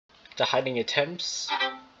the hiding attempts.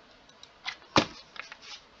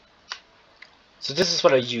 So this is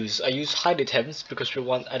what I use. I use hide attempts because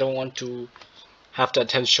I don't want to have the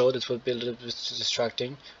attempts show. This would be a little bit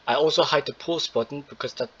distracting. I also hide the pause button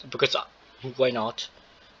because why not?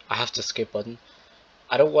 I have the escape button.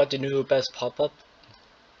 I don't want the new best pop-up.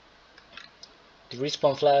 The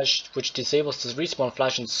respawn flash, which disables the respawn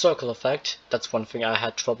flash and circle effect. That's one thing I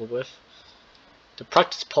had trouble with. The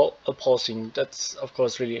practice pulsing, that's of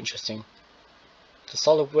course really interesting. The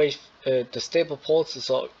solid wave, the stable pulse is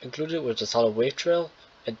all included with the solid wave trail,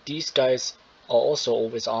 and these guys are also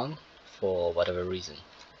always on for whatever reason.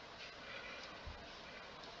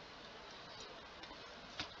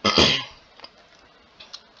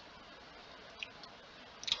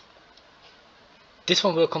 This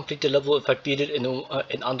one will complete the level if I beat it in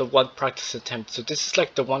under one practice attempt. So this is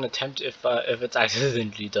like the one attempt if it's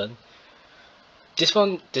accidentally done. This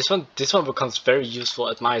one becomes very useful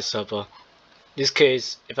at my server. In this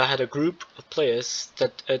case, if I had a group of players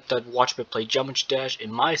that watch me play Geometry Dash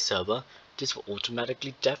in my server, this will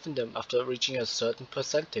automatically deafen them after reaching a certain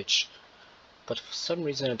percentage. But for some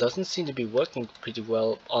reason it doesn't seem to be working pretty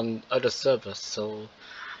well on other servers, so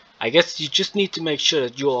I guess you just need to make sure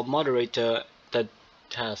that you are a moderator that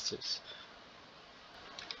has this.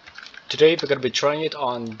 Today we're gonna be trying it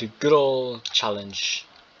on the good old challenge.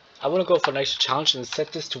 I wanna go for an extra challenge and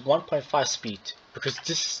set this to 1.5 speed, because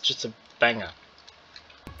this is just a banger.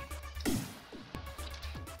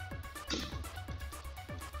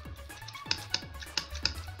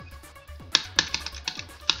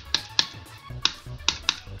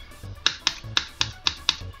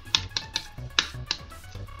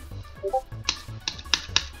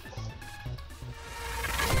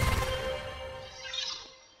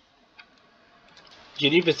 You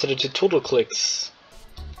need to set it to total clicks.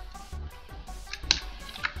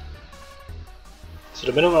 So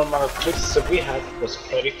the minimum amount of clicks that we had was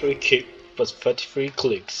 33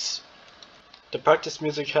 clicks. The practice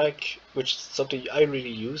music hack, which is something I really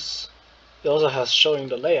use, it also has showing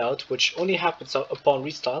the layout, which only happens upon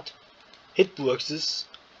restart, hitboxes,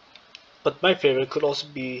 but my favorite could also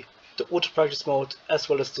be the auto practice mode as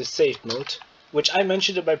well as the save mode, which I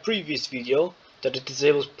mentioned in my previous video, that it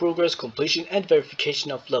disables progress, completion and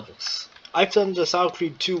verification of levels. I've done the Sour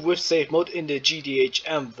Cream 2 with save mode in the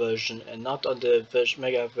GDHM version and not on the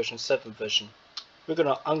Mega version 7 version. We're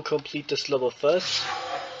gonna uncomplete this level first,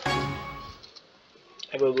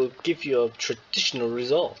 and we will give you traditional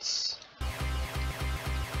results.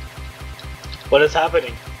 What is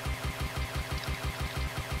happening?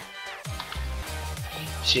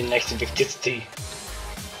 See you next in Victicity.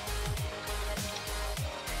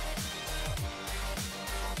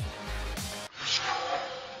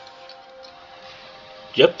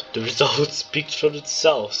 Yep, the results speak for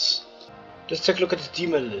themselves. Let's take a look at the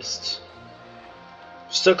demon list.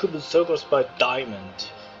 Circle with circles by Diamond.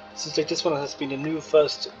 Seems like this one has been the new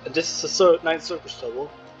first, and this is the 9th circus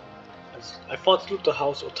level. I thought Luther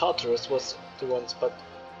House or Tartarus was the ones, but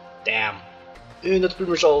damn. And that's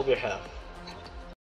pretty much all we have.